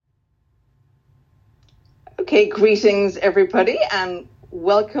Okay, greetings everybody and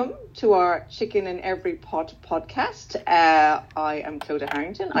welcome to our Chicken in Every Pot podcast. I am Clodagh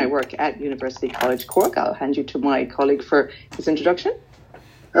Harrington. I work at University College Cork. I'll hand you to my colleague for his introduction.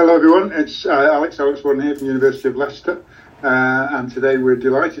 Hello everyone, it's Alex Warren here from the University of Leicester, and today we're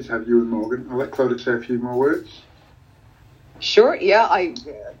delighted to have Iwan Morgan. I'll let Clodagh say a few more words. Sure, yeah, I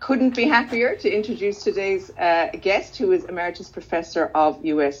couldn't be happier to introduce today's guest, who is Emeritus Professor of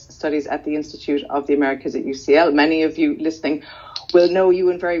US Studies at the Institute of the Americas at UCL. Many of you listening will know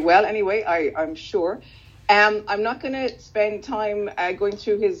Iwan very well anyway, I'm sure. I'm not going to spend time going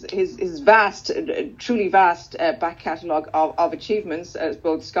through his vast, truly vast back catalogue of achievements,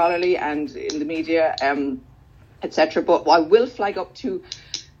 both scholarly and in the media, etc. But I will flag up two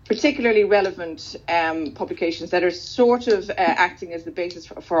particularly relevant publications that are sort of acting as the basis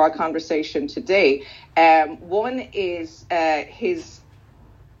for our conversation today. One is his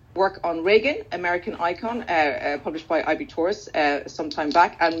work on Reagan, American Icon, published by IB Tauris some time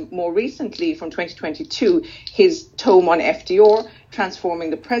back, and more recently from 2022, his tome on FDR,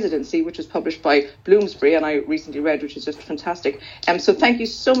 Transforming the Presidency, which was published by Bloomsbury, and I recently read, which is just fantastic. So thank you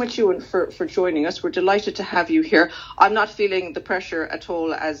so much, Iwan, for joining us. We're delighted to have you here. I'm not feeling the pressure at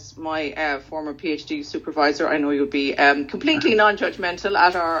all as my former PhD supervisor. I know you'll be completely non-judgmental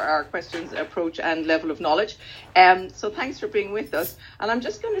at our questions approach and level of knowledge. So thanks for being with us. And I'm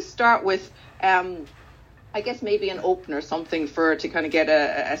just going to start with I guess maybe an opener, something to kind of get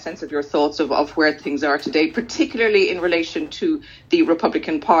a sense of your thoughts of where things are today, particularly in relation to the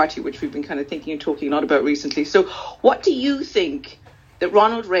Republican Party, which we've been kind of thinking and talking a lot about recently. So what do you think that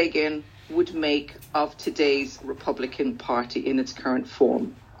Ronald Reagan would make of today's Republican Party in its current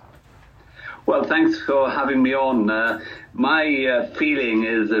form? Well, thanks for having me on. My feeling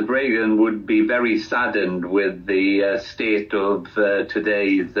is that Reagan would be very saddened with the state of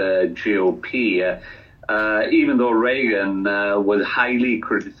today's GOP. Even though Reagan was highly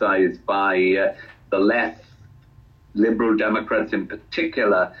criticized by the left, Liberal Democrats in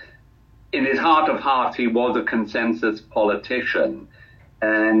particular, in his heart of hearts, he was a consensus politician.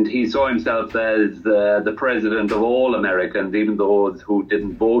 And he saw himself as the president of all Americans, even those who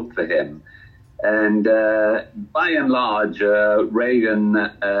didn't vote for him. And by and large, Reagan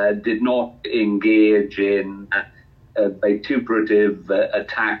did not engage in vituperative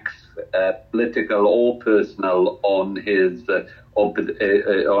attacks, political or personal, on his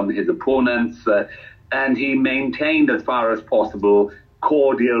opponents, and he maintained, as far as possible,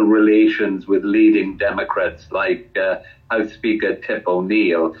 cordial relations with leading Democrats like House Speaker Tip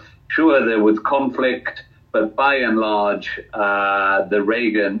O'Neill. Sure, there was conflict, but by and large, the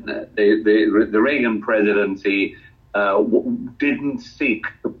Reagan presidency didn't seek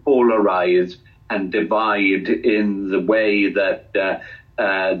to polarize and divide in the way that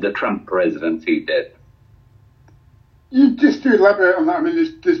the Trump presidency did. You just to elaborate on that, I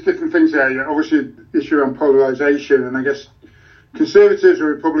mean, there's different things there. Obviously, the issue on polarisation, and I guess Conservatives or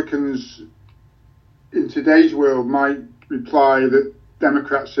Republicans in today's world might reply that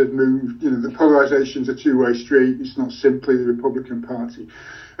Democrats have moved, the polarisation's a two-way street. It's not simply the Republican Party.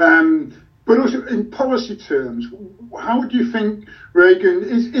 But also in policy terms, how would you think Reagan,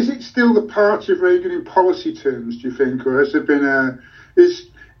 is it still the party of Reagan in policy terms, do you think? Or has there been is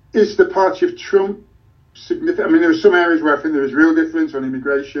the party of Trump significant? I mean, there are some areas where I think there is real difference on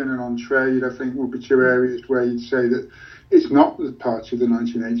immigration and on trade. I think would be two areas where you'd say that it's not the party of the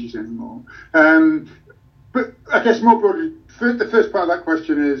 1980s anymore. But I guess more broadly, the first part of that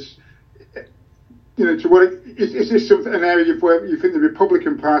question is, to what is this an area where you think the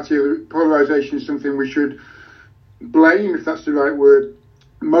Republican Party or the polarisation is something we should blame, if that's the right word,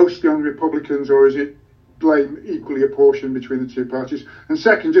 mostly on the Republicans, or is it blame equally apportioned between the two parties? And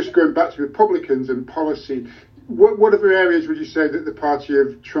second, just going back to Republicans and policy, what other areas would you say that the party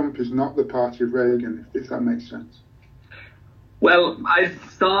of Trump is not the party of Reagan, if that makes sense? Well, I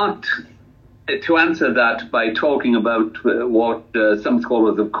start to answer that by talking about what some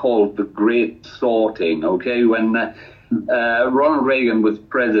scholars have called the Great Sorting. Okay, when Ronald Reagan was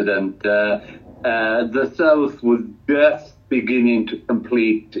president, the South was just beginning to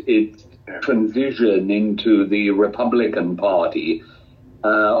complete its transition into the Republican Party,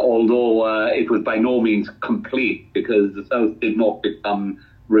 although it was by no means complete, because the South did not become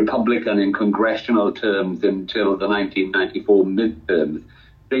Republican in congressional terms until the 1994 midterms.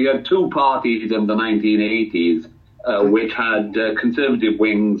 So you had two parties in the 1980s which had conservative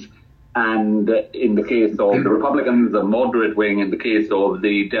wings, and in the case of the Republicans, a moderate wing; in the case of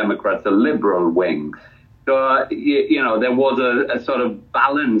the Democrats, a liberal wing. So, there was a sort of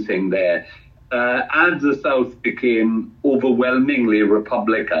balancing there. As the South became overwhelmingly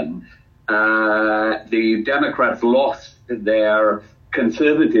Republican, the Democrats lost their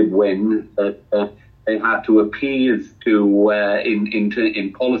conservative wing that they had to appease to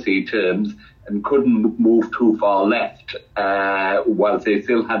in policy terms, and couldn't move too far left whilst they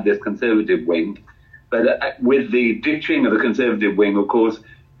still had this conservative wing. But with the ditching of the conservative wing, of course,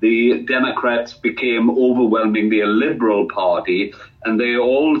 the Democrats became overwhelmingly a liberal party, and they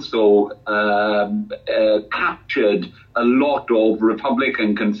also captured a lot of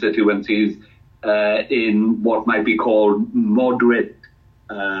Republican constituencies in what might be called moderate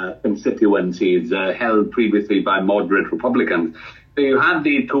constituencies held previously by moderate Republicans. So you had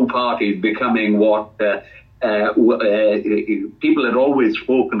these two parties becoming what people had always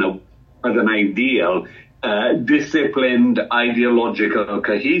spoken of as an ideal, disciplined, ideological,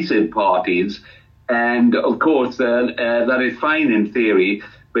 cohesive parties. And of course, that is fine in theory,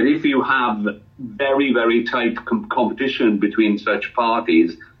 but if you have very, very tight competition between such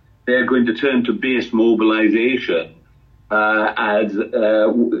parties, they're going to turn to base mobilization as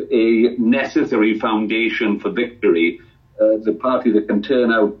a necessary foundation for victory. The party that can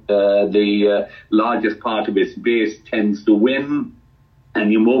turn out the largest part of its base tends to win,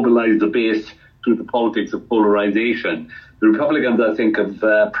 and you mobilize the base through the politics of polarization. The Republicans, I think, have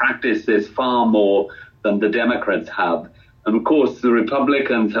practiced this far more than the Democrats have. And of course, the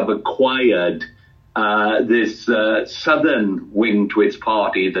Republicans have acquired this southern wing to its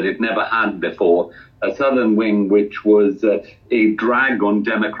party that it never had before, a southern wing which was a drag on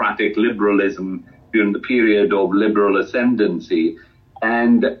democratic liberalism during the period of liberal ascendancy.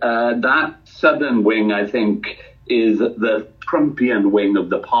 And that southern wing, I think, is the Trumpian wing of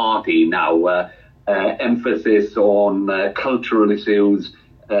the party now. Emphasis on cultural issues,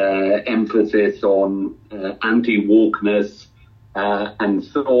 emphasis on anti-wokeness, and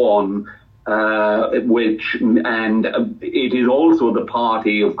so on, and it is also the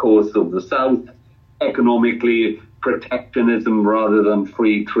party, of course, of the South, economically protectionism rather than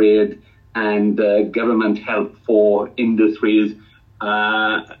free trade, and government help for industries,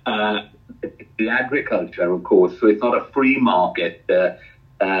 the agriculture, of course. So it's not a free market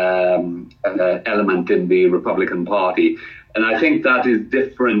element in the Republican Party. And I think that is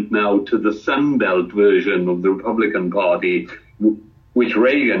different now to the Sun Belt version of the Republican Party, which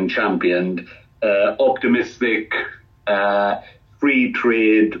Reagan championed, optimistic, free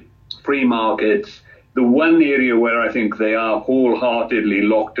trade, free markets. The one area where I think they are wholeheartedly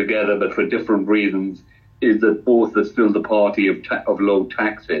locked together, but for different reasons, is that both are still the party of low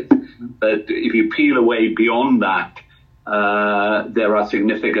taxes. But if you peel away beyond that, there are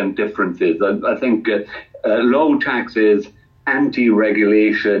significant differences. I think low taxes,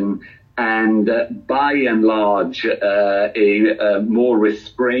 anti-regulation, and by and large a more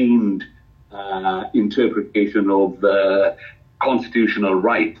restrained interpretation of constitutional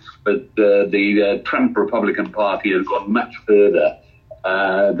rights. But the Trump Republican Party has gone much further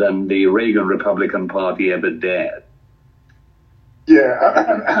than the Reagan Republican Party ever dared.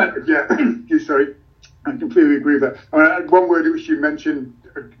 Sorry, I completely agree with that. I mean, one word which you mentioned,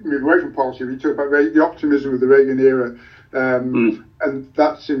 moving away from policy, you talk about the optimism of the Reagan era, and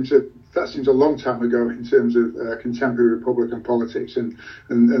that seems a long time ago in terms of contemporary Republican politics, and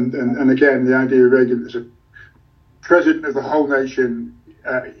again, the idea of Reagan as a president of the whole nation,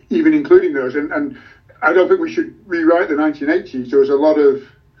 even including those, and I don't think we should rewrite the 1980s. There was a lot of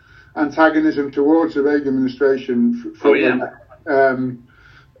antagonism towards the Reagan administration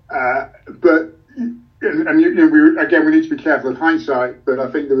but we need to be careful of hindsight. But I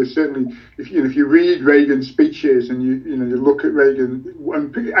think there was certainly, if you read Reagan's speeches and you look at Reagan,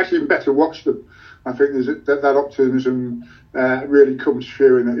 and actually even better watch them, I think there's that optimism really comes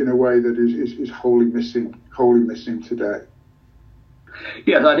through in a way that is wholly missing today.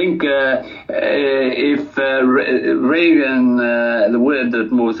 Yes, I think if Reagan, the word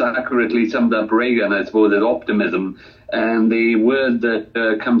that most accurately summed up Reagan, I suppose, is optimism, and the word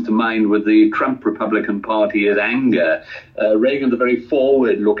that comes to mind with the Trump Republican Party is anger. Reagan's a very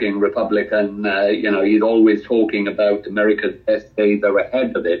forward-looking Republican. He's always talking about America's best days are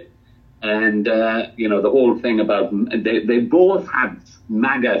ahead of it. And, the whole thing about, they both had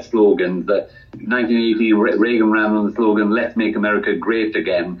MAGA slogans. The 1980, Reagan ran on the slogan, "Let's make America great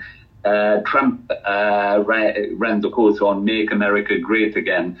again." Trump ran, of course, on "Make America great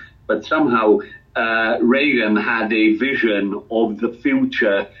again." But somehow Reagan had a vision of the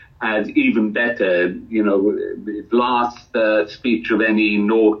future as even better. His last speech of any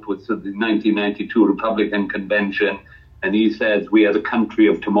note was at the 1992 Republican convention. And he says, "We are the country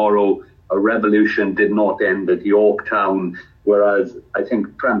of tomorrow. A revolution did not end at Yorktown." Whereas I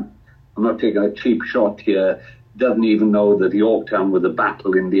think Trump, I'm not taking a cheap shot here, doesn't even know that Yorktown was a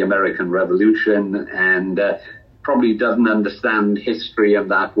battle in the American Revolution, and probably doesn't understand history in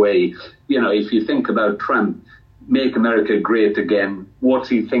that way. You know, if you think about Trump, make America great again, what's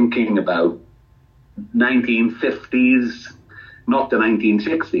he thinking about? 1950s, not the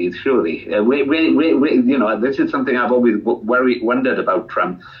 1960s, surely. You know, this is something I've always wondered about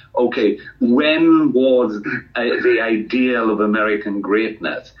Trump. Okay, when was the ideal of American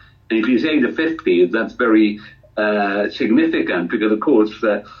greatness? And if you say the 50s, that's very significant, because, of course,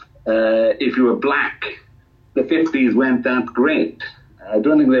 if you were black, the 50s weren't that great. I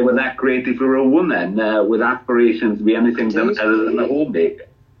don't think they were that great if you were a woman with aspirations to be anything other than a homemaker.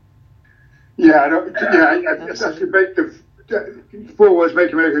 Yeah, that's the four words,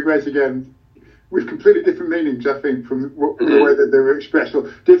 make America great again, with completely different meanings, I think, from the way that they were expressed,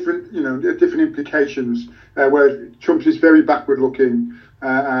 or different, you know, different implications. Whereas Trump is very backward-looking,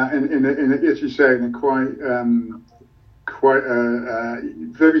 in as you say, in a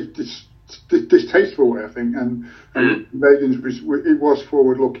very distasteful way, I think. And Reagan's was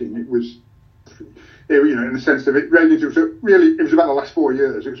forward-looking. It was. You know, in the sense of it, Reagan's was it was about the last 4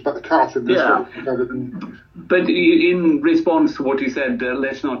 years. It was about the Carter administration. But in response to what you said,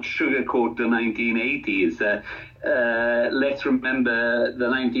 let's not sugarcoat the 1980s. Let's remember the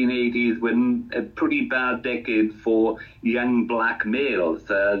 1980s were a pretty bad decade for young black males.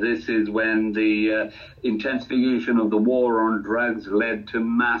 This is when the intensification of the war on drugs led to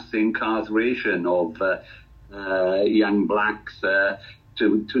mass incarceration of young blacks.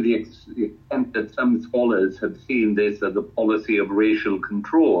 To the extent that some scholars have seen this as a policy of racial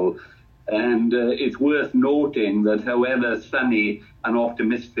control. And it's worth noting that however sunny and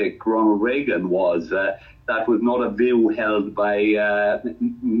optimistic Ronald Reagan was, that was not a view held by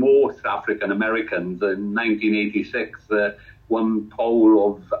most African Americans. In 1986, one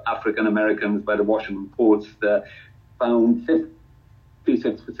poll of African Americans by the Washington Post found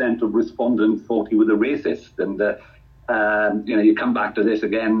 56% of respondents thought he was a racist. And you know, you come back to this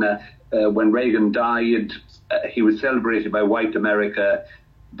again. When Reagan died, he was celebrated by white America,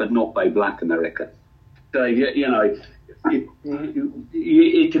 but not by black America. So, you know,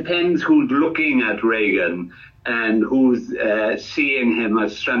 it depends who's looking at Reagan and who's seeing him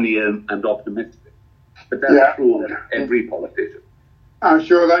as sunny and optimistic. But that's true of every politician. I'm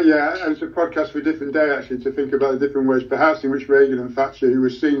sure that, it's a podcast for a different day, actually, to think about the different ways, perhaps in which Reagan and Thatcher, who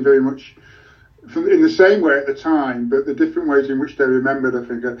was seen very much in the same way at the time, but the different ways in which they're remembered, I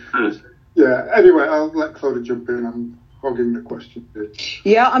think. Anyway, I'll let Claudia jump in. I'm hogging the question.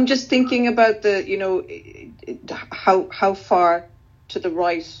 Yeah, I'm just thinking about the, you know, how far to the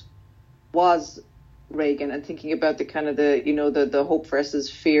right was Reagan, and thinking about the kind of the hope versus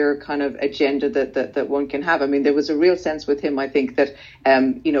fear kind of agenda that one can have. I mean, there was a real sense with him, I think, that,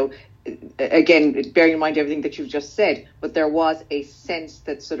 you know, again, bearing in mind everything that you've just said, but there was a sense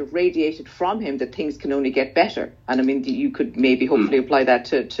that sort of radiated from him that things can only get better. And I mean, you could maybe hopefully apply that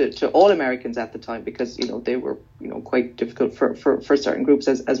to all Americans at the time, because, you know, they were, you know, quite difficult for certain groups,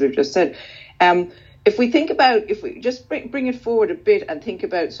 as we've just said. If we just bring it forward a bit and think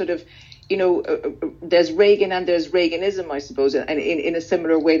about sort of, you know, there's Reagan and there's Reaganism, I suppose, and in a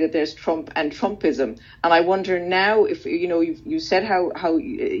similar way that there's Trump and Trumpism. And I wonder now if, you know, you said how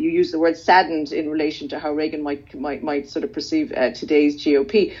you use the word saddened in relation to how Reagan might sort of perceive today's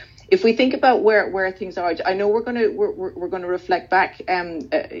GOP. If we think about where things are, I know we're going to reflect back in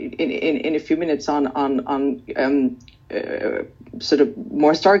a few minutes on sort of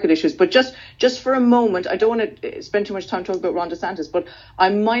more historical issues, but just for a moment, I don't want to spend too much time talking about Ron DeSantis, but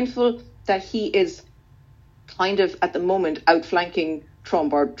I'm mindful that he is kind of at the moment outflanking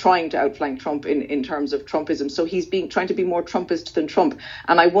Trump, or trying to outflank Trump in terms of Trumpism. So he's trying to be more Trumpist than Trump.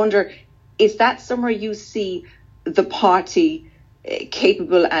 And I wonder, is that somewhere you see the party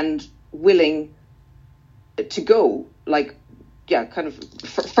capable and willing to go, like, kind of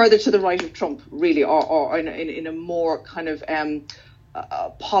further to the right of Trump, really, or in a more kind of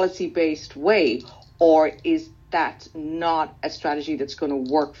policy-based way? Or is that not a strategy that's going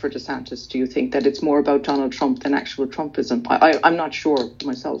to work for DeSantis? Do you think that it's more about Donald Trump than actual Trumpism? I'm not sure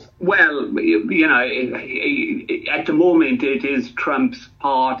myself. Well, you know, at the moment it is Trump's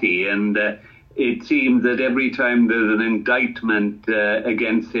party, and it seems that every time there's an indictment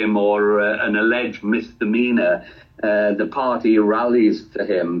against him or an alleged misdemeanor, the party rallies to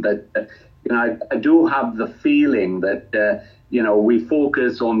him. But, you know, I do have the feeling that, you know, we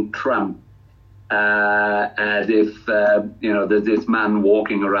focus on Trump as if, you know, there's this man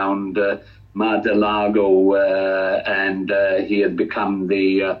walking around Mar-a-Lago and he had become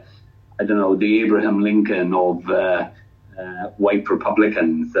the Abraham Lincoln of white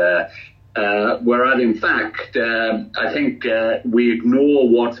Republicans. Whereas, in fact, I think we ignore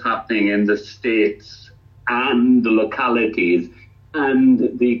what's happening in the states and the localities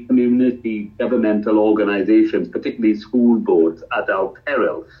and the community governmental organizations, particularly school boards, at our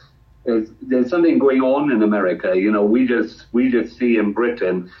peril. There's something going on in America. You know, we just see in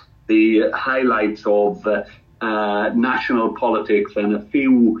Britain the highlights of national politics and a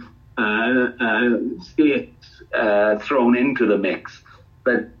few states thrown into the mix.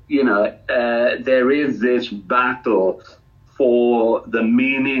 But, you know, there is this battle for the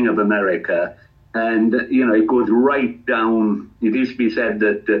meaning of America. And, you know, it goes right down. It used to be said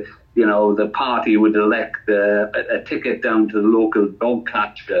that, you know, the party would elect a ticket down to the local dog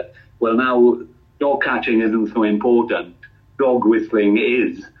catcher. Well, now dog catching isn't so important. Dog whistling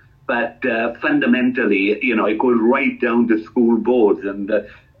is. But fundamentally, you know, it goes right down to school boards. And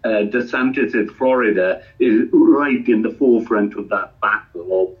DeSantis in Florida is right in the forefront of that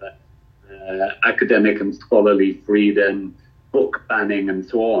battle of academic and scholarly freedom, book banning, and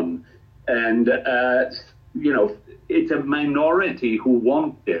so on. And, you know, it's a minority who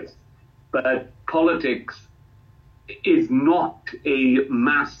want this. But politics is not a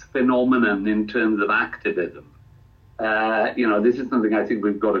mass phenomenon in terms of activism. You know, this is something I think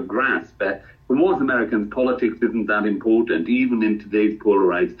we've got to grasp. For most Americans, politics isn't that important, even in today's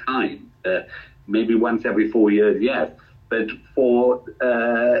polarized times. Maybe once every 4 years, yes. But for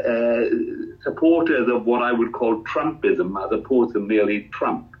supporters of what I would call Trumpism, as opposed to merely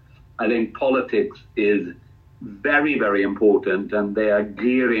Trump, I think politics is very, very important, and they are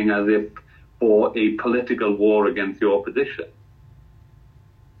gearing as if for a political war against the opposition.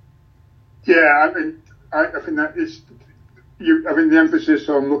 Yeah, I think that is. I think the emphasis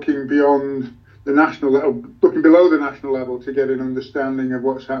on looking beyond the national level, looking below the national level to get an understanding of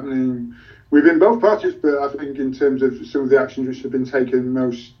what's happening within both parties, but I think in terms of some of the actions which have been taken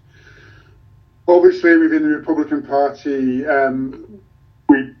most obviously within the Republican Party,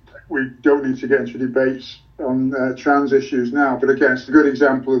 we don't need to get into debates on trans issues now, but again, it's a good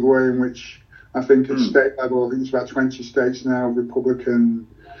example of the way in which I think at state level, I think it's about 20 states now,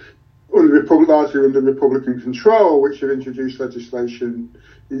 largely under Republican control, which have introduced legislation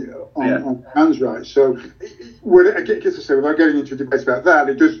on trans rights. So, I guess to say, without getting into debates about that,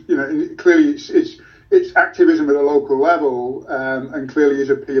 it does, you know, clearly it's activism at a local level, and clearly is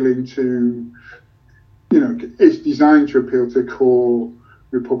appealing to, you know, it's designed to appeal to core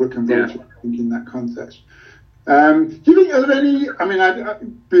Republican voters, I think, in that context. Do you think are there any? I mean,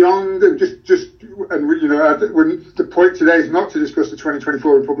 beyond just and you know, the point today is not to discuss the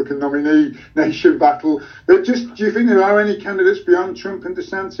 2024 Republican nominee nation battle, but just do you think there are any candidates beyond Trump and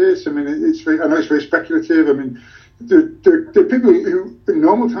DeSantis? I mean, I know it's very speculative. I mean, the people who in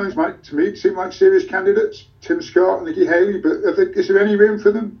normal times might, to me, seem like serious candidates, Tim Scott and Nikki Haley, but is there any room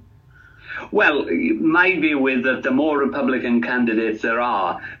for them? Well, my view is that the more Republican candidates there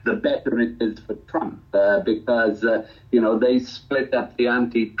are, the better it is for Trump, because, you know, they split up the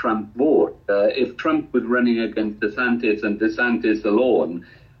anti-Trump vote. If Trump was running against DeSantis and DeSantis alone,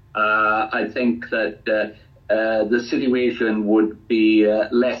 I think that the situation would be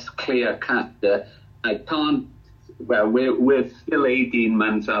less clear-cut. We're still 18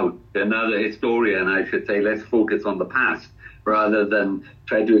 months out. Another historian, I should say, let's focus on the past, rather than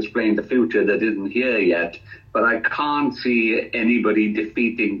try to explain the future that isn't here yet. But I can't see anybody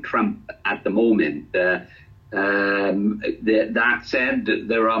defeating Trump at the moment. That said,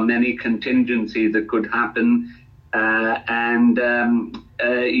 there are many contingencies that could happen, and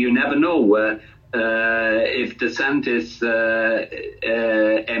you never know if DeSantis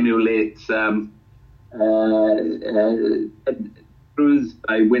emulates Cruz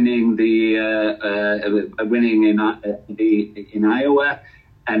by winning in Iowa,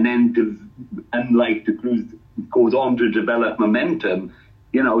 and then unlike the Cruz goes on to develop momentum,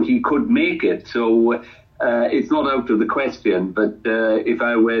 you know, he could make it. So it's not out of the question. But if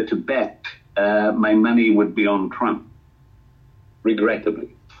I were to bet, my money would be on Trump,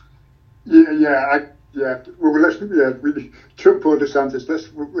 regrettably. Trump or DeSantis, let's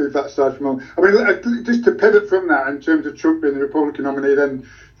leave that aside for a moment. I mean, just to pivot from that, in terms of Trump being the Republican nominee, then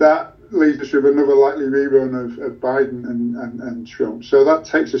that leaves us with another likely rerun of Biden and Trump. So that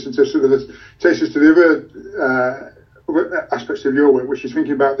takes us into the other aspects of your work, which is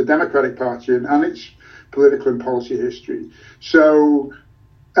thinking about the Democratic Party and its political and policy history. So,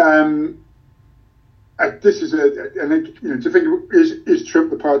 this is to think, is Trump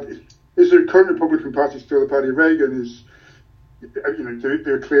the party? Is the current Republican Party still the party of Reagan?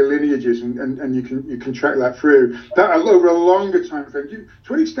 There are clear lineages, and you can track that through. That over a longer time frame. To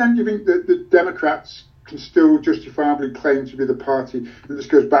what extent do you think that the Democrats can still justifiably claim to be the party. And this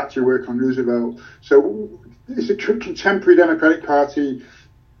goes back to your work on Roosevelt. So is the contemporary Democratic Party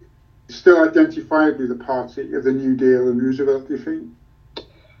still identifiably the party of the New Deal and Roosevelt, do you think?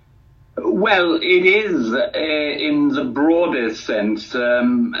 Well, it is in the broadest sense.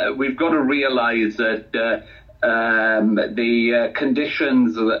 We've got to realize that the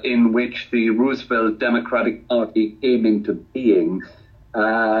conditions in which the Roosevelt Democratic Party came into being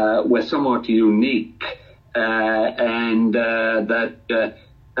were somewhat unique, and that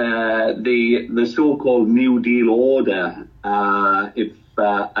the so-called New Deal order, if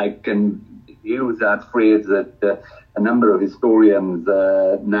I can use that phrase that a number of historians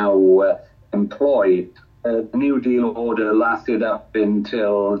now employ, the New Deal order lasted up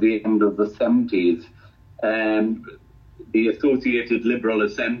until the end of the 70s, and the associated liberal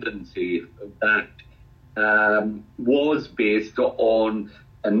ascendancy of that was based on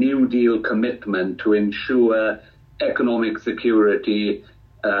a New Deal commitment to ensure economic security,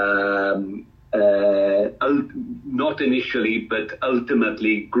 not initially, but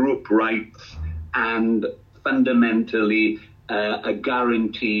ultimately group rights, and fundamentally a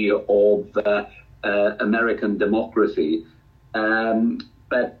guarantee of American democracy.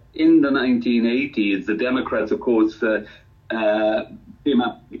 But in the 1980s, the Democrats, of course, came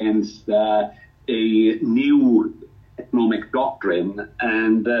up against a new economic doctrine,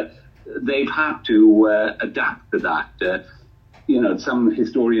 and they've had to adapt to that. Some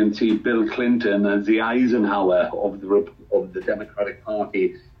historians see Bill Clinton as the Eisenhower of the Democratic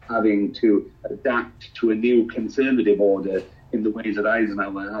Party, having to adapt to a new conservative order in the way that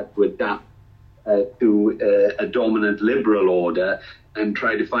Eisenhower had to adapt to a dominant liberal order and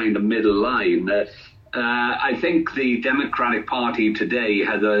try to find a middle line. I think the Democratic Party today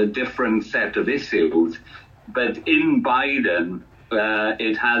has a different set of issues, but in Biden,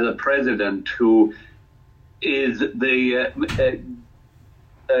 it has a president who is the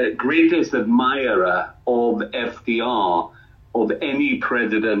greatest admirer of FDR of any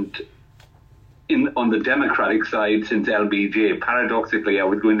president on the Democratic side since LBJ. Paradoxically, I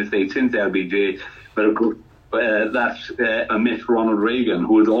was going to say since LBJ, but of course that's amidst Ronald Reagan,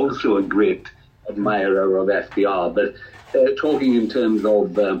 who is also a great admirer of FDR. But talking in terms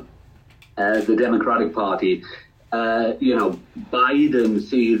of the Democratic Party, Biden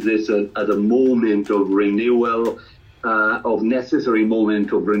sees this as a moment of renewal, of necessary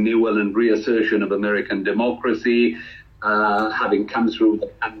moment of renewal and reassertion of American democracy. Having come through the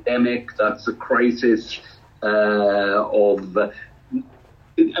pandemic, that's a crisis of a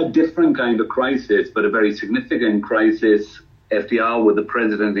different kind of crisis, but a very significant crisis. FDR with the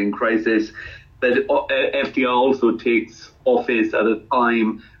president in crisis, but FDR also takes office at a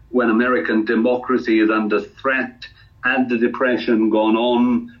time when American democracy is under threat. Had the Depression gone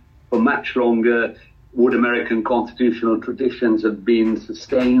on for much longer, would American constitutional traditions have been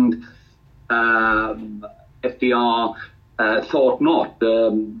sustained? FDR thought not.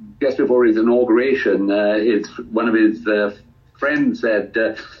 Just before his inauguration, one of his friends said,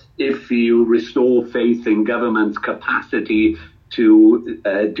 if you restore faith in government's capacity to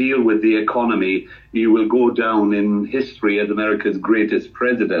deal with the economy, you will go down in history as America's greatest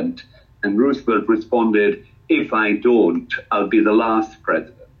president. And Roosevelt responded, if I don't, I'll be the last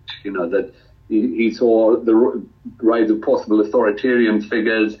president. That he saw the rise of possible authoritarian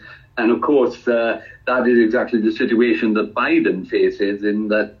figures. And of course, that is exactly the situation that Biden faces, in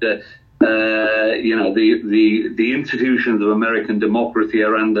that, the institutions of American democracy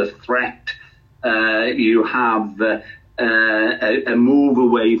are under threat. You have a move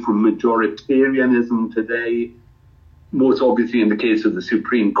away from majoritarianism today, most obviously in the case of the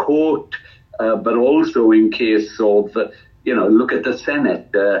Supreme Court, but also in case of, look at the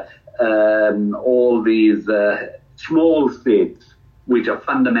Senate, all these small states which are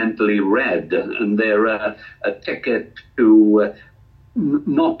fundamentally red, and they're a ticket to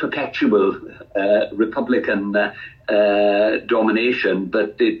not perpetual Republican domination,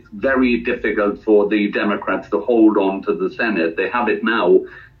 but it's very difficult for the Democrats to hold on to the Senate. They have it now,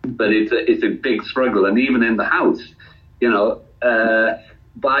 but it's a big struggle. And even in the House,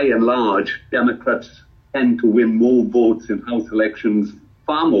 by and large, Democrats tend to win more votes in House elections,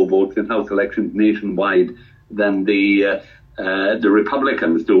 far more votes in House elections nationwide than the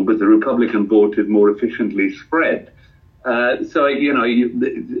Republicans do, but the Republican vote is more efficiently spread. So,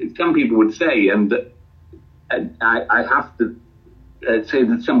 some people would say, and I have to say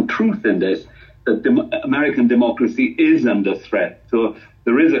there's some truth in this, that American democracy is under threat. So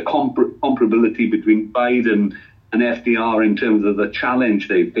there is a comparability between Biden and FDR in terms of the challenge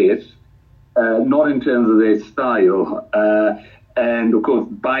they face, not in terms of their style. And of course,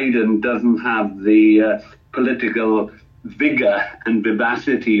 Biden doesn't have the political vigor and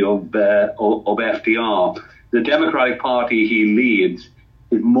vivacity of FDR. The Democratic Party he leads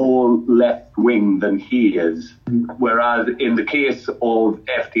is more left-wing than he is, whereas in the case of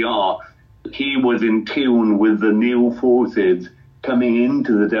FDR, he was in tune with the new forces coming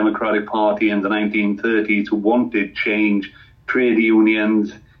into the Democratic Party in the 1930s who wanted change, trade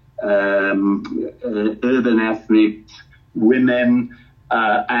unions, urban ethnics, women,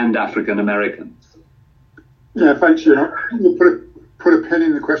 and African Americans. Yeah, thanks. We'll put a pin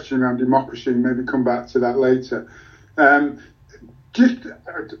in the question around democracy and maybe come back to that later. Just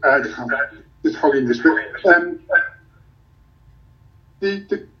hogging this bit.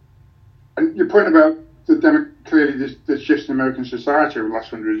 And your point about clearly the shifts in American society over the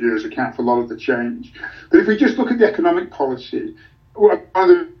last 100 years account for a lot of the change. But if we just look at the economic policy, one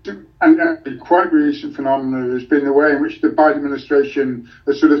of the quite recent phenomena has been the way in which the Biden administration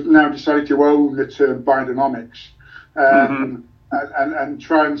has sort of now decided to own the term Bidenomics and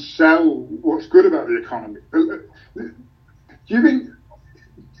try and sell what's good about the economy. Do you think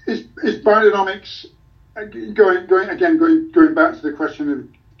is Bidenomics going back to the question of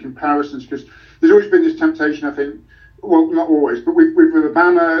comparisons? Because there's always been this temptation, I think. Well, not always, but with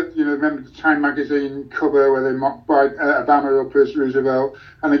Obama, remember the Time magazine cover where they mocked Obama up as Roosevelt,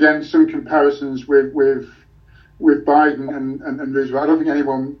 and again some comparisons with Biden and Roosevelt. I don't think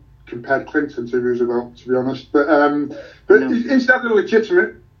anyone compared Clinton to Roosevelt, to be honest. But no. Is that a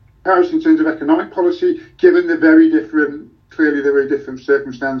legitimate comparison in terms of economic policy, given the very different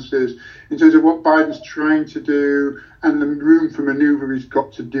circumstances in terms of what Biden's trying to do and the room for manoeuvre he's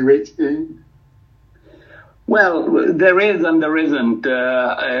got to do it in? Well, there is and there isn't.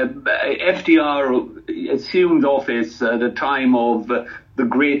 FDR assumed office at a time of the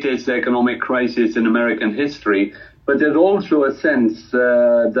greatest economic crisis in American history, but there's also a sense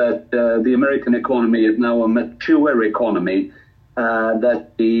that the American economy is now a mature economy,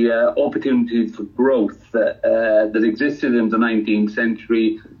 that the opportunities for growth that existed in the 19th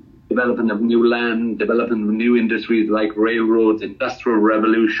century, development of new land, development of new industries like railroads, industrial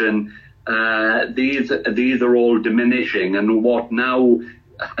revolution, these are all diminishing, and what now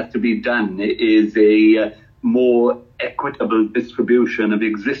has to be done is a more equitable distribution of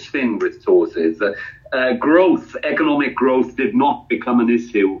existing resources. Economic growth did not become an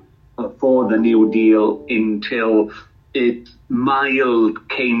issue for the New Deal until its mild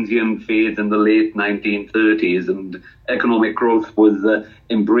Keynesian phase in the late 1930s, and economic growth was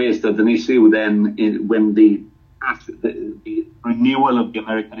embraced as an issue then when the renewal of the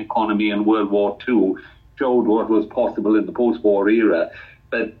American economy in World War II showed what was possible in the post-war era.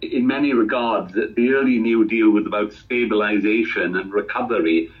 But in many regards, the early New Deal was about stabilization and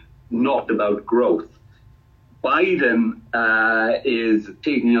recovery, not about growth. Biden is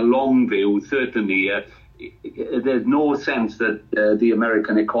taking a long view, certainly. There's no sense that the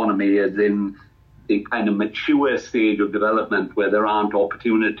American economy is in the kind of mature stage of development where there aren't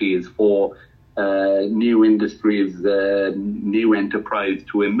opportunities for new industries, new enterprise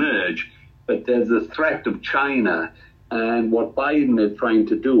to emerge. But there's a threat of China, and what Biden is trying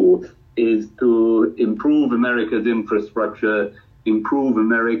to do is to improve America's infrastructure, improve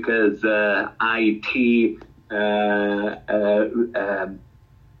America's IT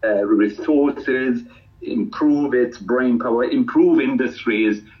resources, improve its brain power, improve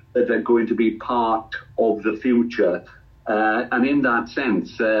industries that are going to be part of the future. And in that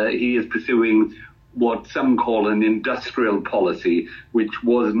sense, he is pursuing what some call an industrial policy, which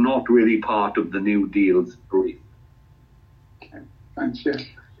was not really part of the New Deal's brief. Okay, thanks, yeah.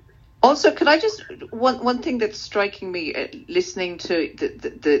 Also, could I just, one thing that's striking me listening to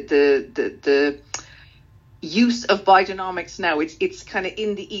the use of Bidenomics now, it's kind of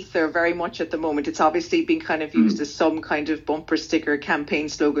in the ether very much at the moment. It's obviously been kind of used as some kind of bumper sticker campaign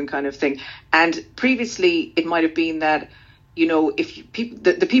slogan kind of thing. And previously it might have been that, if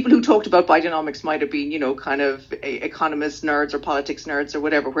the people who talked about Bidenomics might have been, kind of economists, nerds or politics nerds or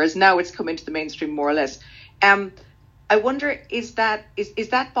whatever, whereas now it's come into the mainstream more or less. I wonder, is that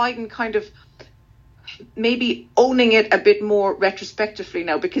Biden kind of maybe owning it a bit more retrospectively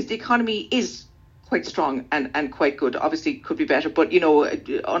now, because the economy is quite strong and quite good. Obviously could be better, but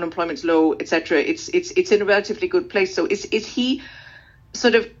unemployment's low, etc. It's in a relatively good place. So is he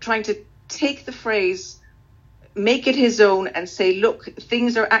sort of trying to take the phrase, make it his own, and say, look,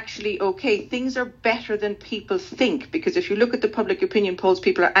 things are actually okay. Things are better than people think, because if you look at the public opinion polls,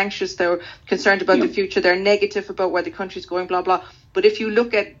 people are anxious, they're concerned about the future, they're negative about where the country's going, blah blah. But if you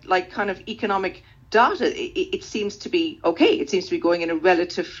look at like kind of economic data, it seems to be okay. It seems to be going in a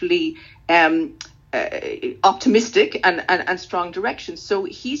relatively optimistic and strong direction. So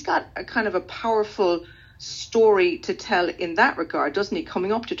he's got a kind of a powerful story to tell in that regard, doesn't he,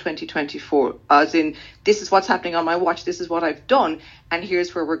 coming up to 2024, as in, this is what's happening on my watch, this is what I've done, and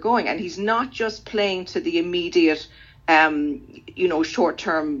here's where we're going. And he's not just playing to the immediate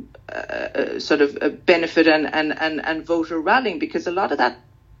short-term sort of benefit and voter rallying, because a lot of that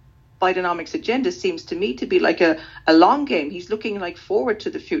Bidenomics agenda seems to me to be like a long game. He's looking like forward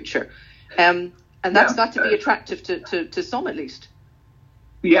to the future, and that's got to be attractive to some, at least.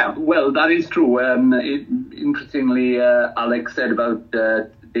 Yeah, well, that is true. Interestingly, Alex said about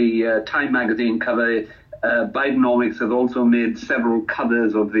the Time magazine cover, Bidenomics has also made several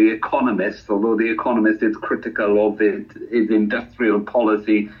covers of The Economist, although The Economist is critical of his industrial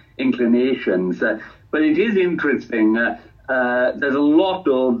policy inclinations. But it is interesting. There's a lot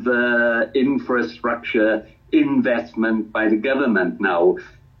of infrastructure investment by the government now.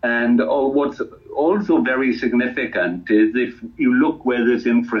 And what's also very significant is if you look where this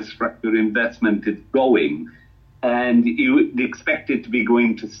infrastructure investment is going, and you expect it to be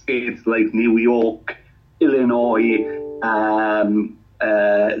going to states like New York, Illinois, the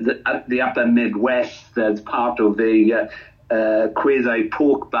upper Midwest as part of the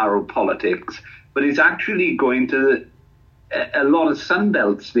quasi-pork barrel politics, but it's actually going to a lot of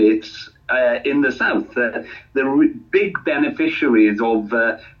Sunbelt states in the South. The big beneficiaries of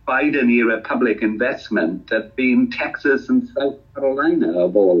Biden-era public investment have been Texas and South Carolina,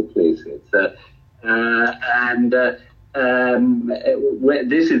 of all places.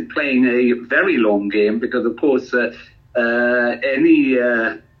 This is playing a very long game because, of course, any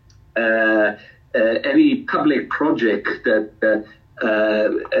public project that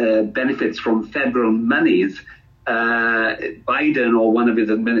benefits from federal monies, Biden or one of his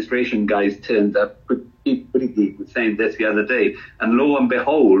administration guys turns up. He was saying this the other day, and lo and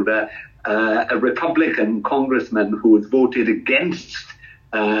behold, a Republican congressman who has voted against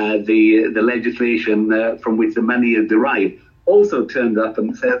the legislation from which the money is derived also turned up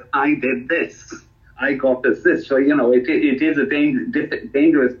and said, "I did this, I got this." So it is a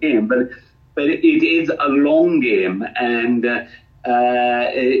dangerous game, but it is a long game, and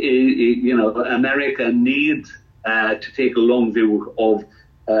America needs to take a long view of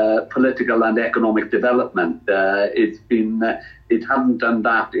political and economic development. It hasn't done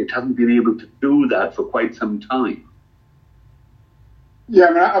that. It hasn't been able to do that for quite some time. Yeah,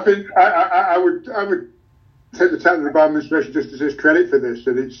 I mean, I think I would take the time of the Biden administration just as his credit for this.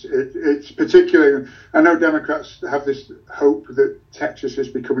 That it's particularly. I know Democrats have this hope that Texas is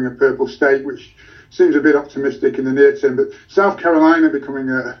becoming a purple state, which seems a bit optimistic in the near term. But South Carolina becoming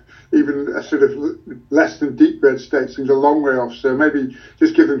even a sort of less than deep red state seems a long way off. So maybe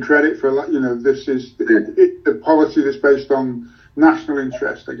just give them credit for, this is the policy that's based on national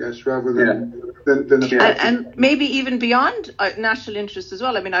interest, I guess, rather than and maybe even beyond national interest as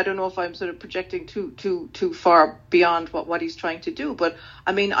well. I mean, I don't know if I'm sort of projecting too far beyond what he's trying to do, but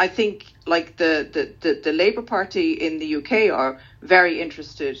I mean, I think like the Labour Party in the UK are very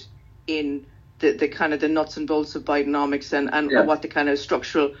interested in the kind of the nuts and bolts of Bidenomics and what the kind of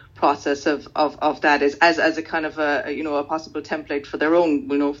structural process of that is as a kind of a possible template for their own,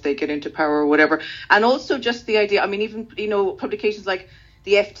 if they get into power or whatever. And also just the idea, I mean, even, publications like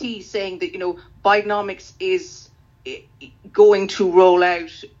the FT saying that, Bidenomics is going to roll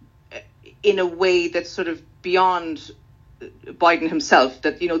out in a way that's sort of beyond Biden himself,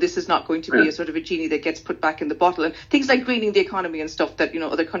 that this is not going to be a sort of a genie that gets put back in the bottle, and things like greening the economy and stuff that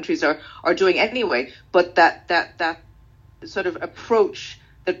other countries are doing anyway, but that sort of approach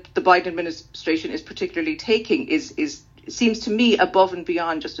that the Biden administration is particularly taking is seems to me above and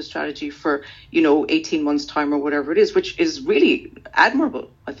beyond just a strategy for 18 months time or whatever it is, which is really admirable,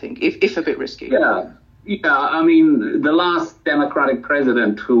 I think, if a bit risky. Yeah, I mean, the last Democratic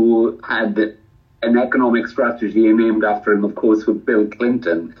president who had an economic strategy named after him, of course, was Bill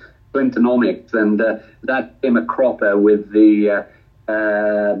Clinton, Clintonomics, and that came a cropper with the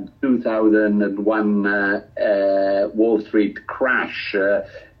 2001 Wall Street crash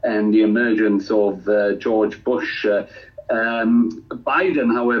and the emergence of George Bush.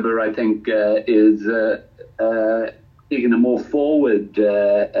 Biden, however, I think is taking a more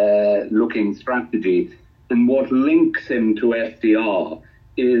forward-looking strategy, and what links him to FDR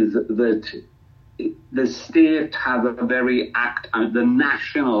is that the state has the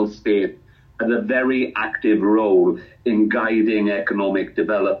national state has a very active role in guiding economic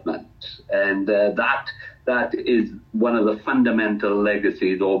development. And that is one of the fundamental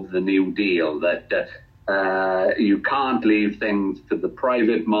legacies of the New Deal, that you can't leave things to the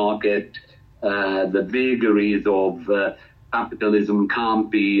private market. The vagaries of capitalism can't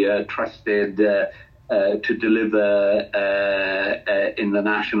be trusted to deliver in the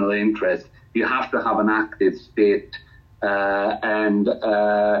national interest. You have to have an active state, and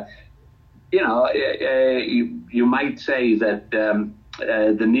you might say that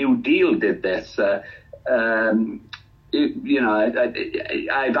the New Deal did this.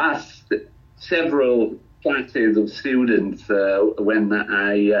 I've asked several classes of students when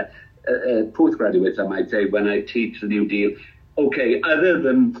I postgraduates, I might say, when I teach the New Deal. Okay, other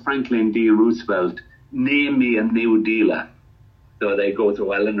than Franklin D. Roosevelt, name me a New Dealer. So they go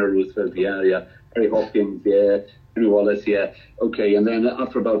to Eleanor Roosevelt, yeah, Harry Hopkins, yeah, Henry Wallace, yeah. Okay, and then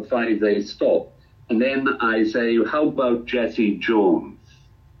after about 5, they stop. And then I say, how about Jesse Jones?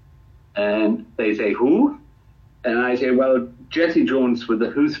 And they say, who? And I say, well, Jesse Jones was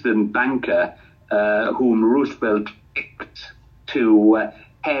the Houston banker whom Roosevelt picked to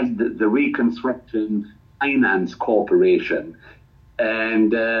head the Reconstruction Finance Corporation.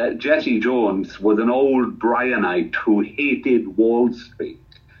 And Jesse Jones was an old Bryanite who hated Wall Street.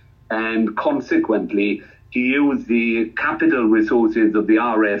 And consequently, he used the capital resources of the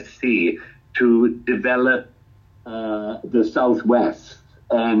RFC to develop the Southwest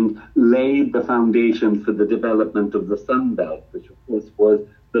and laid the foundation for the development of the Sun Belt, which of course was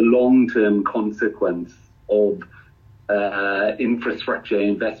the long-term consequence of infrastructure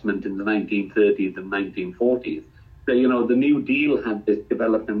investment in the 1930s and 1940s. So, the New Deal had this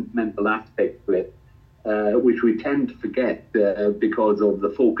developmental aspect to it, which we tend to forget because of the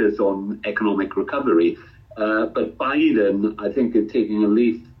focus on economic recovery. But Biden, I think, is taking a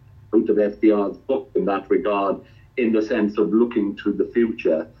leaf out of FDR's book in that regard, in the sense of looking to the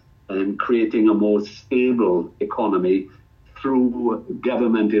future and creating a more stable economy through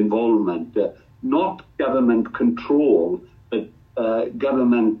government involvement, not government control, but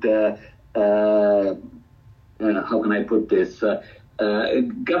government, how can I put this,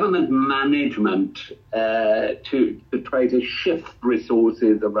 government management to try to shift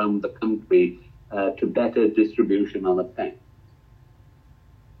resources around the country to better distribution and effect.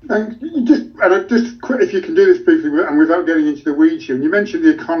 And just if you can do this briefly and without getting into the weeds here, and you mentioned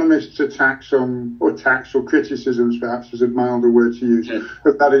the Economist's attacks or criticisms, perhaps is a milder word to use,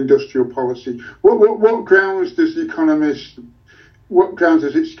 of that industrial policy. What grounds does the Economist? What grounds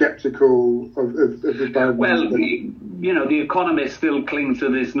is it sceptical of the Biden? Well, the Economist still clings to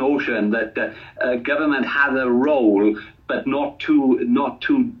this notion that government has a role, but not to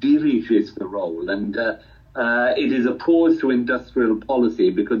dirige the role, and it is opposed to industrial policy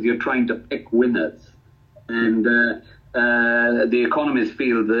because you're trying to pick winners. And the economists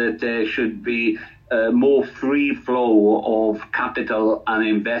feel that there should be more free flow of capital and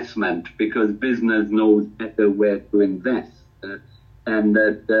investment because business knows better where to invest. And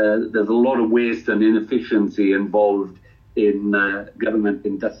that there's a lot of waste and inefficiency involved in government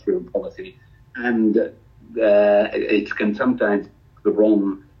industrial policy. And it can sometimes be the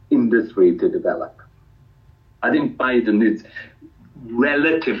wrong industry to develop. I think Biden is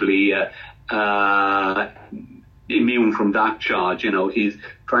relatively immune from that charge. He's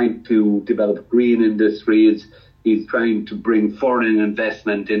trying to develop green industries. He's trying to bring foreign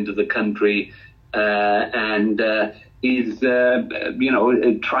investment into the country, and he's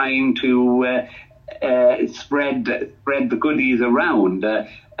trying to spread the goodies around.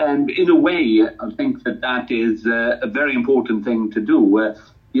 And in a way, I think that is a very important thing to do.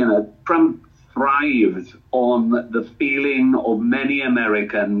 Trump thrives on the feeling of many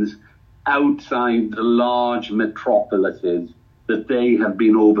Americans outside the large metropolises that they have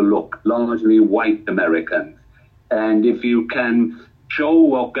been overlooked, largely white Americans. And if you can show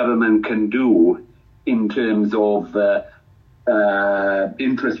what government can do in terms of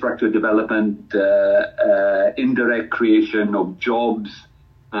infrastructure development, indirect creation of jobs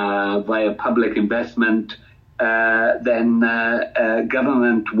via public investment, then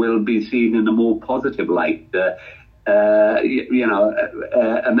government will be seen in a more positive light.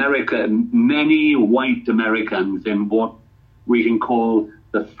 America, many white Americans in what we can call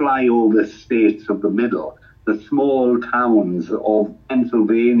the flyover states of the middle, the small towns of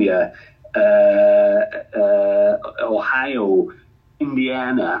Pennsylvania, Ohio,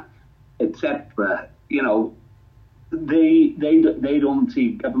 Indiana, etc. They don't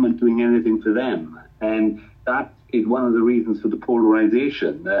see government doing anything for them, and that is one of the reasons for the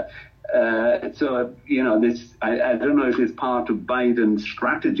polarization. So this I don't know if it's part of Biden's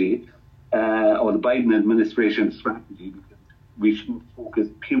strategy or the Biden administration's strategy, because we shouldn't focus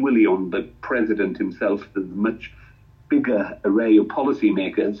purely on the president himself. There's a much bigger array of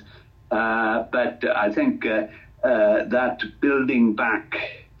policymakers. But I think that building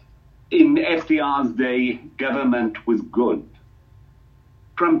back in FDR's day, government was good.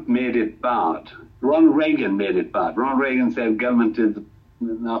 Trump made it bad. Ronald Reagan made it bad. Ronald Reagan said government is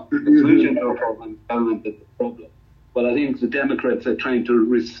not the solution to a problem, government is the problem. Well, I think the Democrats are trying to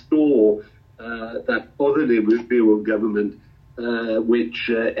restore that positive view of government which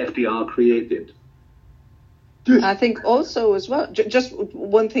FDR created. I think also as well, just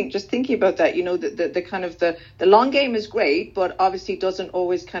one thing, just thinking about that, the kind of the long game is great, but obviously doesn't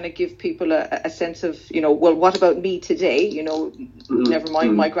always kind of give people a sense of, well, what about me today? Never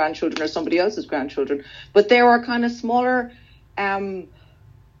mind my grandchildren or somebody else's grandchildren. But there are kind of smaller, kind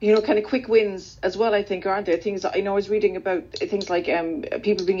of quick wins as well, I think, aren't there? Things, I was reading about things like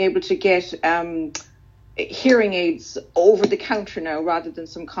people being able to get hearing aids over the counter now rather than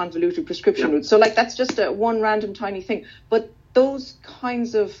some convoluted prescription route. So that's just one random tiny thing. But those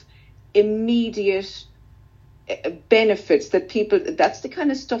kinds of immediate benefits that that's the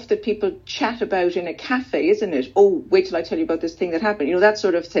kind of stuff that people chat about in a cafe, isn't it? Oh, wait till I tell you about this thing that happened, that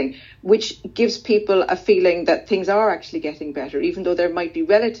sort of thing, which gives people a feeling that things are actually getting better, even though they might be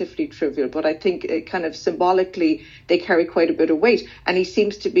relatively trivial. But I think kind of symbolically they carry quite a bit of weight, and he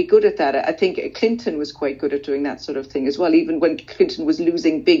seems to be good at that. I think Clinton was quite good at doing that sort of thing as well. Even when Clinton was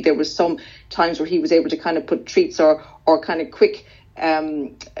losing big, there was some times where he was able to kind of put treats or kind of quick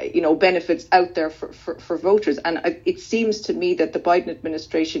benefits out there for voters. And it seems to me that the Biden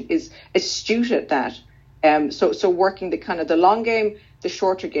administration is astute at that. So working the kind of the long game, the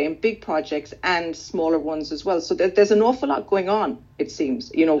shorter game, big projects and smaller ones as well. So there's an awful lot going on, it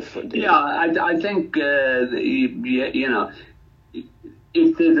seems, I think,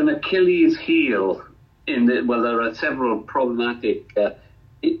 if there's an Achilles heel there are several problematic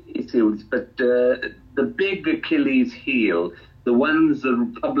issues, but the big Achilles heel, the ones the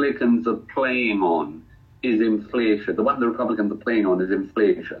Republicans are playing on, is inflation. The one the Republicans are playing on is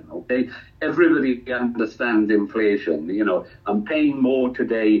inflation, okay? Everybody understands inflation. I'm paying more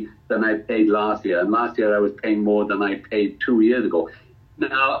today than I paid last year, and last year I was paying more than I paid 2 years ago.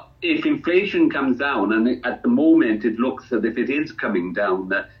 Now, if inflation comes down, and at the moment it looks as if it is coming down,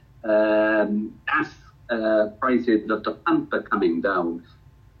 gas prices at the pump are coming down.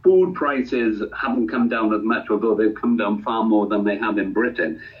 Food prices haven't come down as much, although they've come down far more than they have in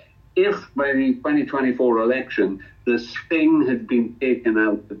Britain. If by the 2024 election, the sting has been taken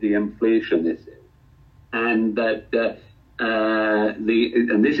out of the inflation issue, and that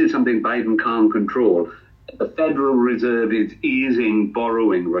and this is something Biden can't control, the Federal Reserve is easing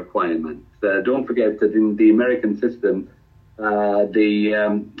borrowing requirements. Don't forget that in the American system,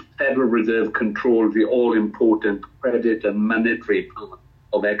 the Federal Reserve controls the all-important credit and monetary part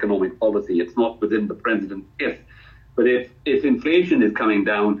of economic policy. It's not within the president's gift. But if inflation is coming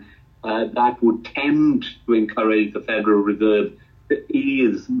down, that would tend to encourage the Federal Reserve to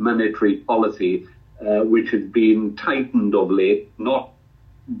ease monetary policy, which has been tightened of late, not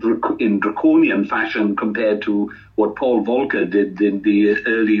in draconian fashion compared to what Paul Volcker did in the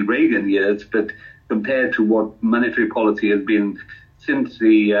early Reagan years, but compared to what monetary policy has been since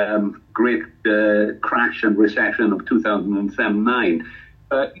the great crash and recession of 2007-9.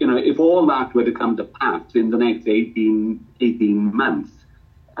 If all that were to come to pass in the next 18 months,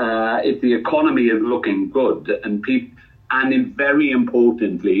 if the economy is looking good and very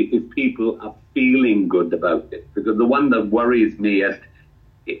importantly, if people are feeling good about it, because the one that worries me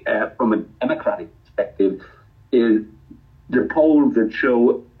from a Democratic perspective is the polls that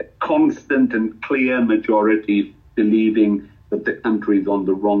show a constant and clear majority believing that the country is on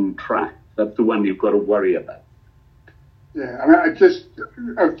the wrong track. That's the one you've got to worry about. Yeah, I mean, I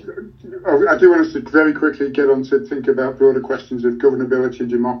do want us to very quickly get on to think about broader questions of governability and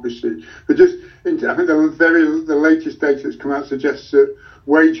democracy. But I think the latest data that's come out suggests that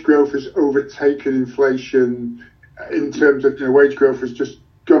wage growth has overtaken inflation in terms of, wage growth has just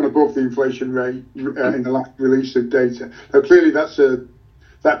gone above the inflation rate in the last release of data. Now, clearly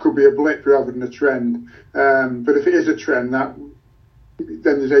that could be a blip rather than a trend. But if it is a trend, then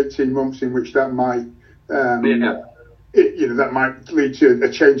there's 18 months in which that might that might lead to a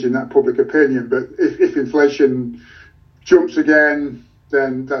change in that public opinion. But if inflation jumps again,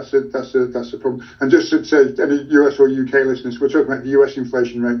 then that's a problem. And just to say, any US or UK listeners, we're talking about the US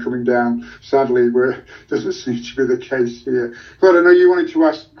inflation rate coming down. Sadly, it doesn't seem to be the case here. But I know you wanted to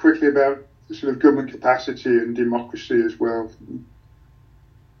ask quickly about sort of government capacity and democracy as well.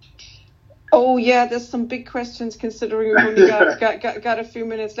 Oh yeah, there's some big questions considering we've only got a few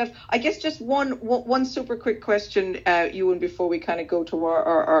minutes left. I guess just one super quick question, Ewan, before we kind of go to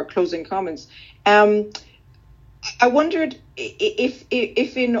our closing comments. I wondered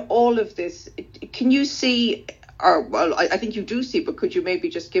if in all of this, can you see, I think you do see, but could you maybe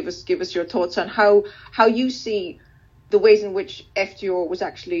just give us your thoughts on how you see the ways in which FDR was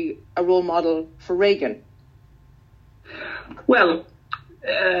actually a role model for Reagan? Well,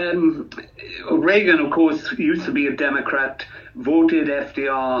 Reagan, of course, used to be a Democrat, voted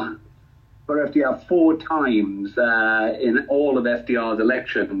for FDR 4 times in all of FDR's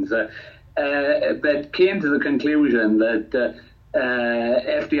elections, but came to the conclusion that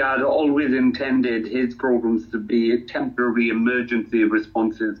FDR had always intended his programs to be temporary emergency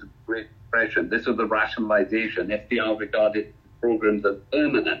responses to the Great Depression. This was the rationalization. FDR regarded programs as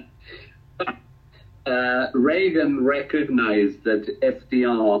permanent. Reagan recognized that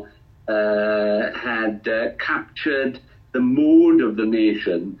FDR had captured the mood of the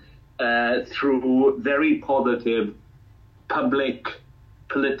nation through very positive public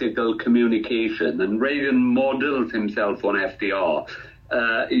political communication, and Reagan modeled himself on FDR.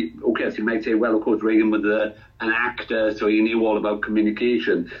 Okay, so you might say, well, of course, Reagan was an actor, so he knew all about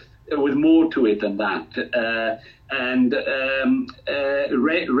communication. There was more to it than that.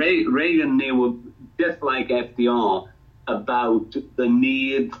 Reagan knew, just like FDR, about the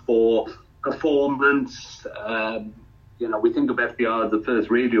need for performance. We think of FDR as the first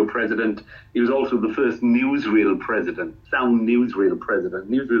radio president. He was also the first newsreel president, sound newsreel president.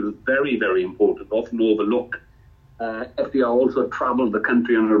 Newsreel was very, very important, often overlooked. FDR also traveled the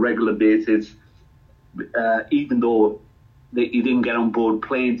country on a regular basis, even though he didn't get on board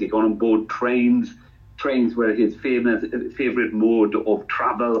planes. He got on board trains. Trains were his favorite mode of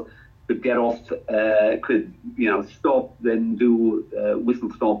travel. Could get off, stop, then do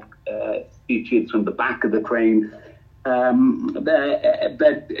whistle-stop speeches from the back of the train.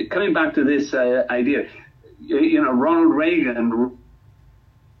 But coming back to this idea, Ronald Reagan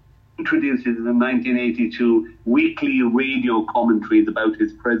introduces in 1982 weekly radio commentaries about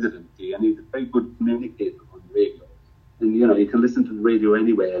his presidency, and he's a very good communicator on radio. And, you can listen to the radio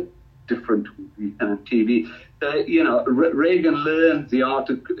anywhere, different TV. Reagan learns the art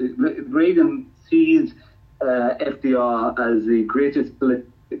of... Reagan sees FDR as the greatest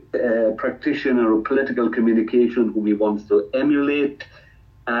practitioner of political communication whom he wants to emulate,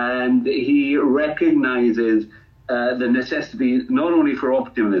 and he recognizes the necessity not only for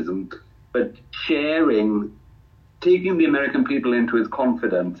optimism, but taking the American people into his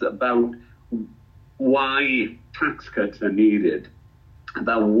confidence about why tax cuts are needed,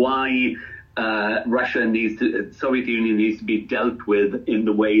 about why Soviet Union needs to be dealt with in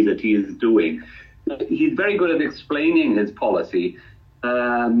the way that he is doing. He's very good at explaining his policy,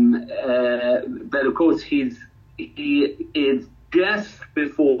 but of course he is just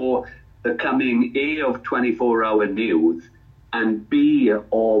before the coming A of 24-hour news and B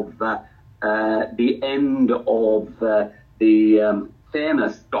of the end of the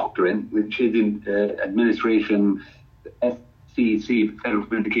fairness doctrine, which is in administration, FCC, Federal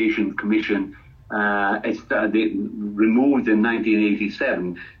Communications Commission, removed in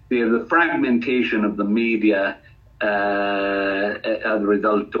 1987. The fragmentation of the media as a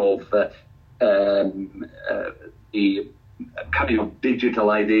result of the coming of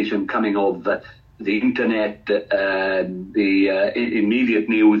digitalization, coming of the internet, the immediate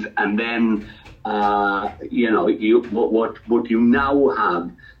news, and then what you now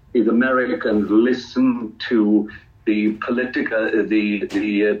have is Americans listen to the political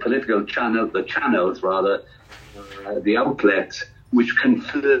channels, the outlets which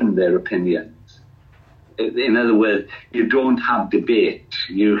confirm their opinions. In other words, you don't have debate.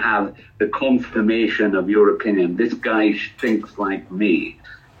 You have the confirmation of your opinion. This guy thinks like me.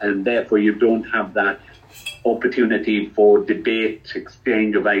 And therefore you don't have that opportunity for debate,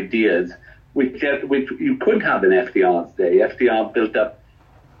 exchange of ideas, which you could have in FDR's day. FDR built up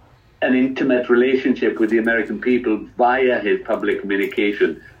an intimate relationship with the American people via his public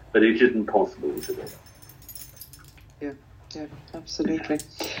communication, but it isn't possible today. Yeah, absolutely.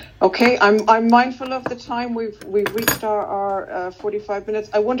 Okay, I'm mindful of the time. We've reached our 45 minutes.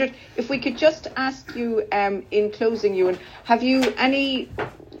 I wondered if we could just ask you, in closing, Iwan, have you any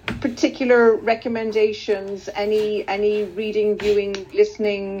particular recommendations, any reading, viewing,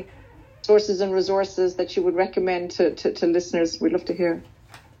 listening sources and resources that you would recommend to listeners? We'd love to hear.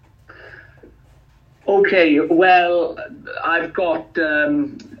 Okay, well, I've got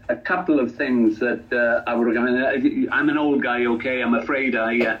a couple of things that I would recommend. I'm an old guy, okay? I'm afraid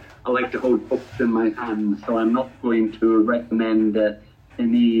I like to hold books in my hands, so I'm not going to recommend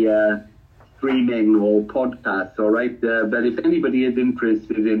any streaming or podcasts, all right? But if anybody is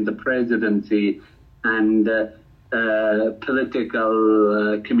interested in the presidency and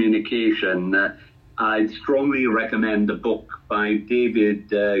political communication, I'd strongly recommend a book by David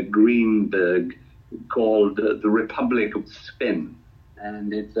Greenberg, called The Republic of Spin.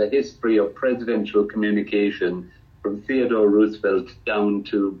 And it's a history of presidential communication from Theodore Roosevelt down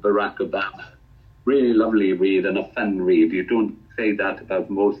to Barack Obama. Really lovely read and a fun read. You don't say that about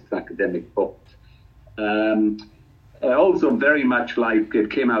most academic books. Also very much like it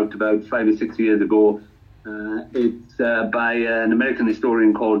came out about 5 or 6 years ago. It's by an American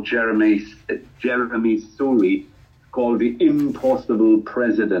historian called Jeremy Suri, called The Impossible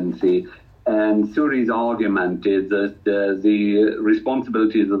Presidency. And Suri's argument is that the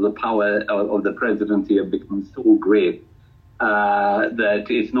responsibilities of the power of the presidency have become so great that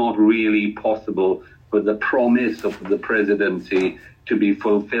it's not really possible for the promise of the presidency to be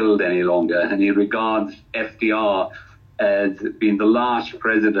fulfilled any longer. And he regards FDR as being the last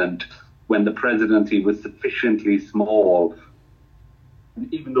president when the presidency was sufficiently small.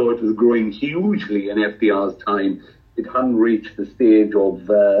 Even though it was growing hugely in FDR's time, it hadn't reached the stage of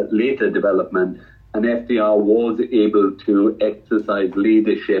later development, and FDR was able to exercise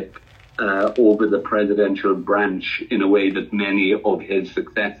leadership over the presidential branch in a way that many of his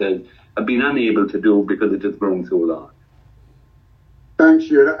successors have been unable to do because it has grown so large. Thanks,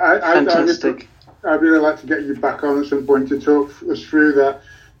 Ewan. Fantastic. I'd really like to get you back on at some point to talk us through that,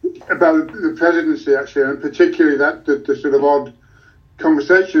 about the presidency, actually, and particularly that the sort of odd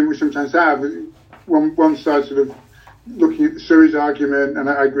conversation we sometimes have. One side sort of looking at the Surrey's argument, and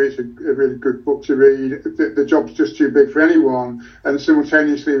I agree it's a really good book to read. The job's just too big for anyone, and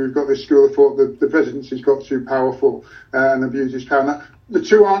simultaneously we've got this school of thought that the presidency's got too powerful and abuses power. Now, the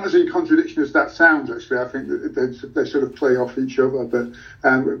two aren't as in contradiction as that sounds, actually. I think that they sort of play off each other, but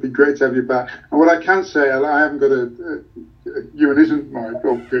it would be great to have you back. And what I can say, I haven't got Ewan isn't my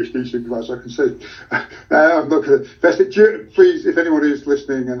PhD supervisor, I can say. I'm not going to... Please, if anyone is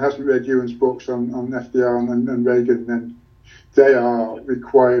listening and hasn't read Ewan's books on FDR and Reagan, then they are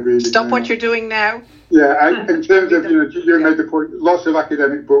required reading. Stop what you're doing now. Yeah, in terms of, Ewan made the point, lots of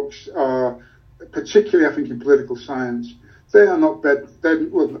academic books are, particularly I think in political science, they are not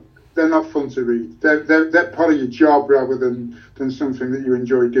they're not fun to read. They're part of your job rather than something that you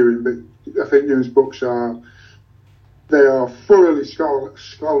enjoy doing. But I think Ewan's books are thoroughly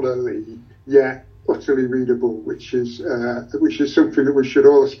scholarly, yet utterly readable, which is something that we should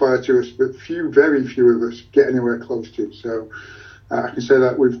all aspire to, but very few of us get anywhere close to. So I can say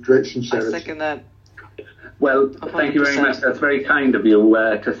that with great sincerity. I second that. Well, 100%. Thank you very much. That's very kind of you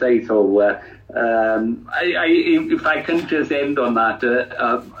to say so. If I can just end on that,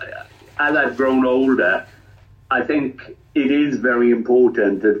 as I've grown older, I think it is very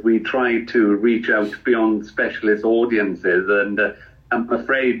important that we try to reach out beyond specialist audiences. And I'm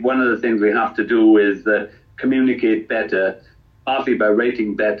afraid one of the things we have to do is communicate better, partly by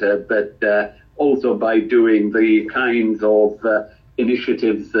writing better, but also by doing the kinds of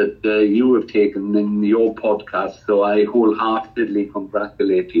initiatives that you have taken in your podcast. So I wholeheartedly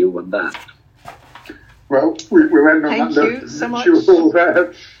congratulate you on that. Well, we'll end on that note. Thank you so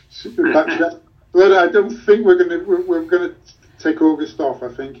much. But I don't think we're going to take August off. I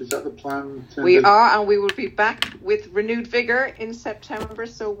think, is that the plan? We are, and we will be back with renewed vigour in September.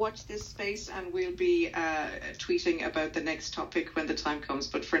 So watch this space, and we'll be tweeting about the next topic when the time comes.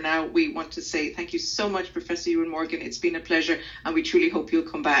 But for now, we want to say thank you so much, Professor Iwan Morgan. It's been a pleasure, and we truly hope you'll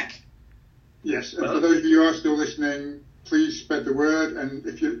come back. Yes, and for those of you who are still listening, please spread the word. And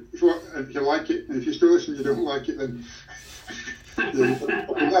if you like it, and if you're still listening, you don't like it, then.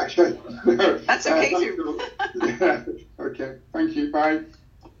 That's okay too. Okay. Thank you. Bye.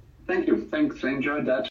 Thank you. Thanks. I enjoyed that.